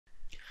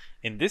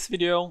In this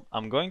video,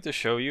 I'm going to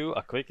show you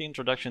a quick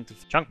introduction to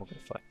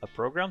Chunkmogrify, a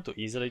program to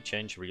easily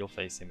change real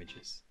face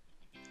images.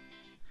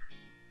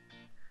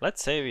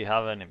 Let's say we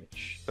have an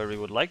image, where we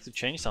would like to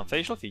change some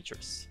facial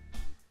features.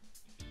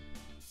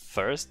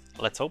 First,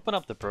 let's open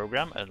up the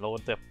program and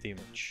load up the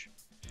image.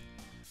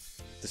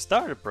 To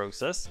start the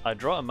process, I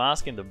draw a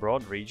mask in the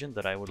broad region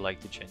that I would like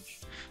to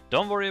change.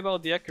 Don't worry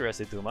about the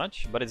accuracy too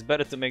much, but it's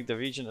better to make the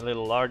region a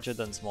little larger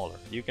than smaller.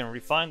 You can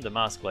refine the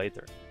mask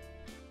later.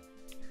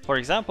 For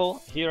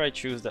example, here I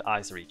choose the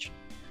eyes region.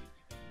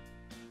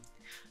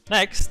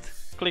 Next,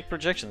 click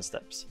projection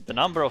steps. The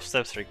number of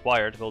steps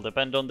required will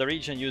depend on the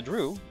region you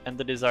drew and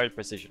the desired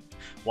precision.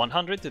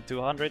 100 to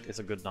 200 is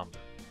a good number.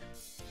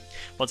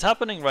 What's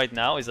happening right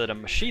now is that a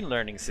machine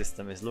learning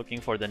system is looking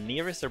for the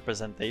nearest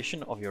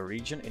representation of your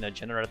region in a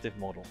generative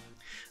model.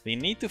 We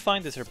need to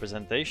find this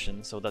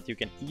representation so that you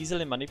can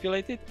easily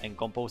manipulate it and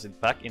compose it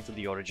back into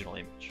the original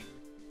image.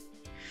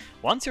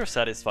 Once you're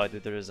satisfied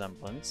with the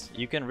resemblance,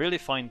 you can really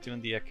fine-tune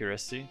the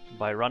accuracy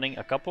by running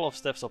a couple of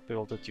steps of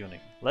pivotal tuning.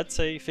 Let's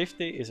say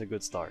 50 is a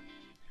good start.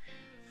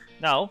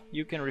 Now,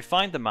 you can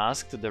refine the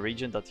mask to the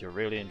region that you're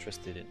really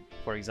interested in.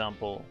 For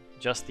example,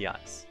 just the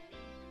eyes.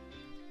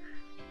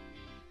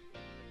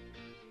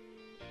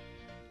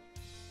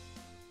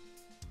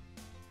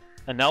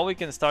 And now we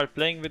can start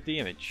playing with the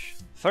image.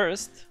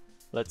 First,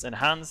 let's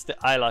enhance the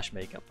eyelash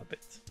makeup a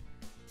bit.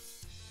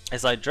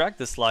 As I drag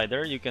the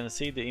slider, you can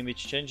see the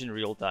image change in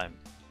real time.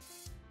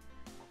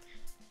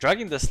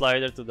 Dragging the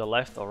slider to the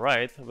left or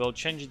right will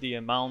change the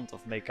amount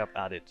of makeup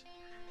added.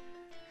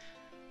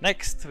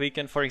 Next, we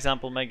can for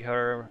example make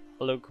her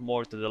look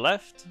more to the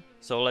left.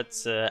 So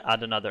let's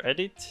add another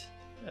edit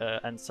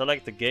and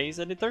select the gaze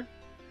editor.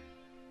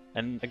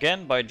 And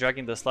again, by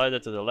dragging the slider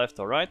to the left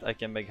or right, I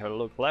can make her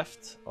look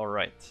left or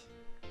right.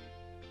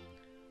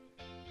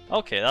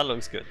 Okay, that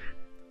looks good.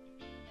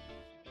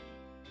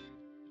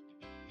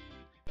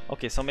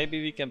 Okay, so maybe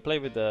we can play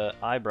with the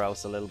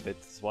eyebrows a little bit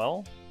as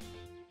well.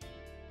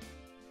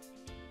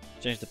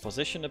 Change the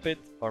position a bit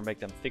or make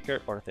them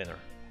thicker or thinner.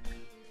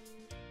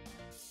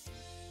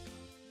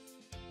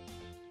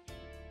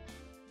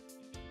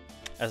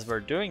 As we're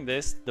doing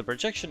this, the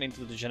projection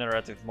into the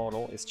generative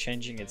model is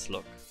changing its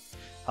look.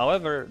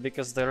 However,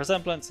 because the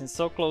resemblance is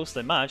so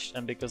closely matched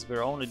and because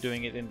we're only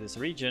doing it in this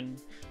region,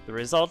 the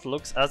result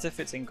looks as if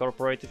it's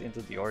incorporated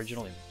into the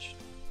original image.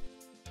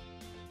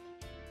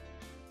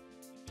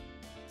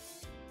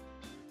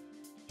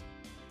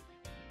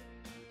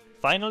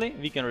 Finally,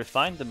 we can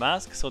refine the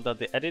mask so that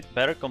the edit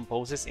better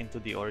composes into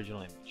the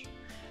original image.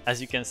 As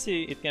you can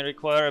see, it can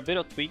require a bit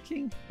of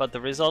tweaking, but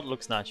the result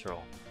looks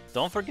natural.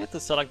 Don't forget to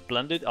select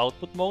blended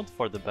output mode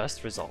for the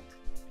best result.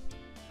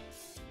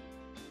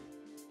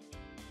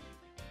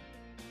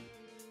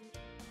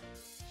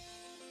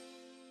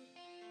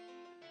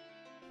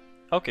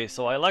 Okay,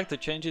 so I like the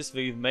changes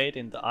we've made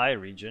in the eye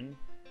region.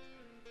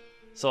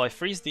 So I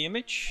freeze the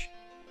image.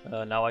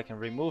 Now I can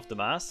remove the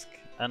mask.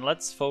 And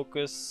let's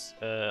focus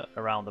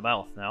around the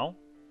mouth now.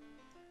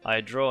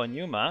 I draw a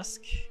new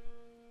mask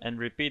and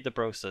repeat the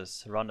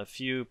process. Run a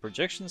few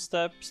projection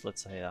steps,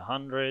 let's say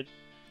 100.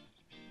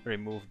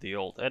 Remove the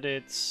old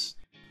edits.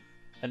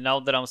 And now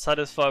that I'm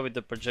satisfied with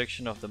the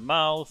projection of the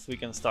mouth, we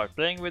can start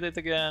playing with it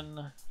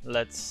again.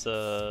 Let's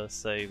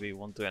say we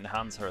want to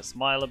enhance her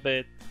smile a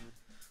bit.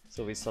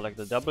 So we select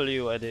the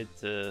W,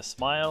 edit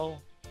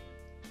smile.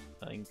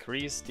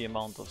 Increase the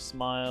amount of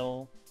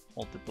smile.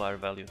 Multiplier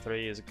value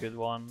 3 is a good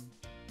one.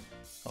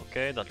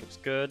 Okay, that looks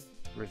good.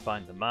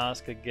 Refine the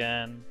mask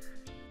again.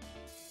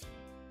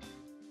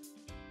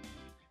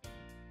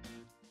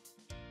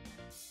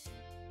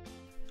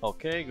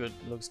 Okay, good.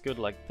 Looks good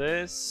like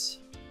this.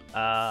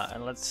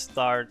 And let's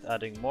start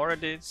adding more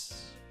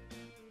edits.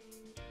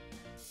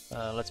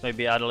 Let's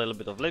maybe add a little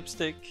bit of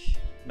lipstick.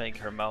 Make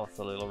her mouth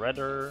a little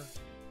redder.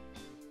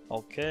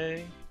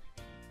 Okay.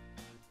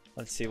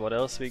 Let's see what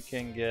else we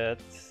can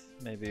get.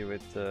 Maybe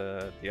with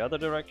the other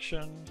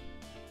direction.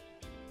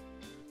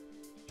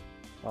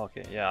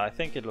 Okay, yeah, I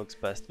think it looks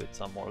best with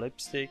some more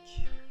lipstick.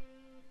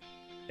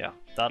 Yeah,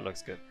 that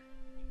looks good.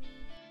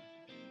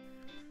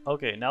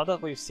 Okay, now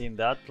that we've seen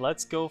that,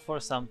 let's go for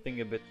something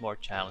a bit more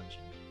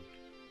challenging.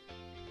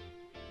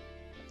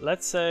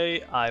 Let's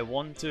say I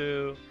want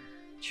to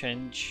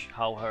change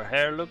how her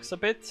hair looks a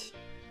bit.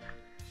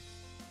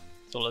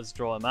 So let's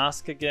draw a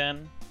mask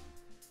again.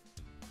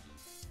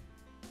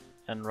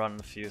 And run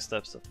a few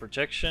steps of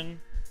projection.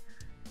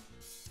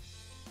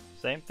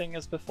 Same thing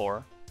as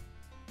before.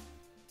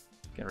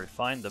 Can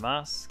refine the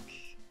mask.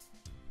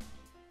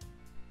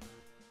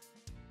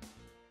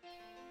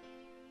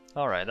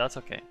 Alright, that's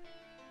okay.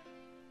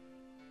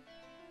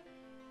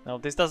 Now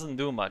this doesn't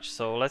do much,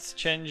 so let's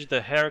change the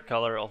hair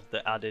color of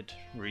the added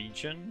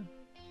region.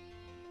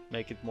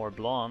 Make it more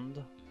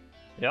blonde.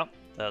 Yeah,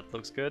 that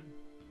looks good.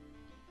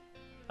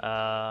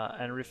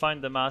 And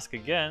refine the mask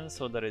again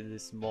so that it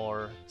is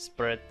more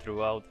spread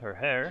throughout her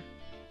hair.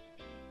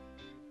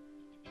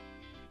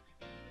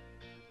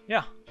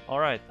 Yeah,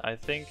 alright, I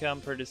think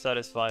I'm pretty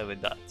satisfied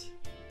with that.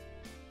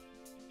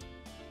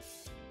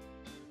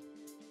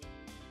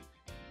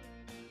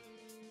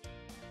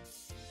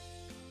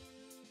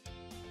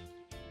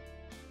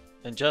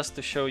 And just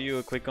to show you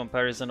a quick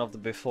comparison of the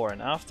before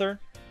and after.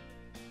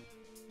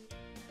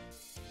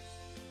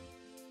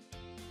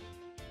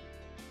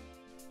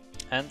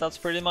 And that's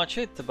pretty much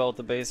it about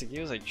the basic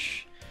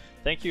usage.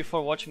 Thank you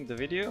for watching the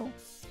video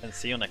and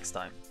see you next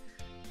time.